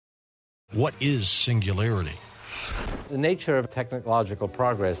What is singularity? The nature of technological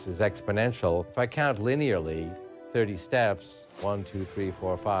progress is exponential. If I count linearly, 30 steps, 1, 2, 3,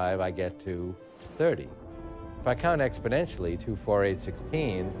 4, 5, I get to 30. If I count exponentially, 2, 4, 8,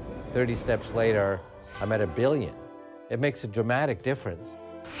 16, 30 steps later, I'm at 1 billion. It makes a dramatic difference.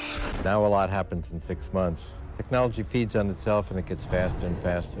 Now a lot happens in 6 months. Technology feeds on itself and it gets faster and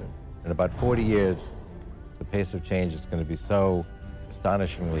faster. In about 40 years, the pace of change is going to be so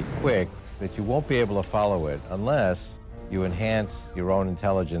astonishingly quick that you won't be able to follow it unless you enhance your own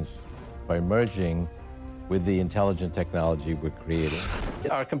intelligence by merging with the intelligent technology we're creating.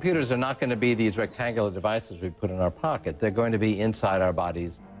 Our computers are not going to be these rectangular devices we put in our pocket. They're going to be inside our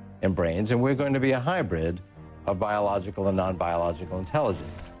bodies and brains, and we're going to be a hybrid of biological and non-biological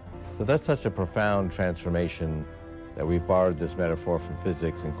intelligence. So that's such a profound transformation that we've borrowed this metaphor from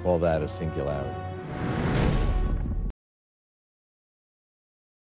physics and call that a singularity.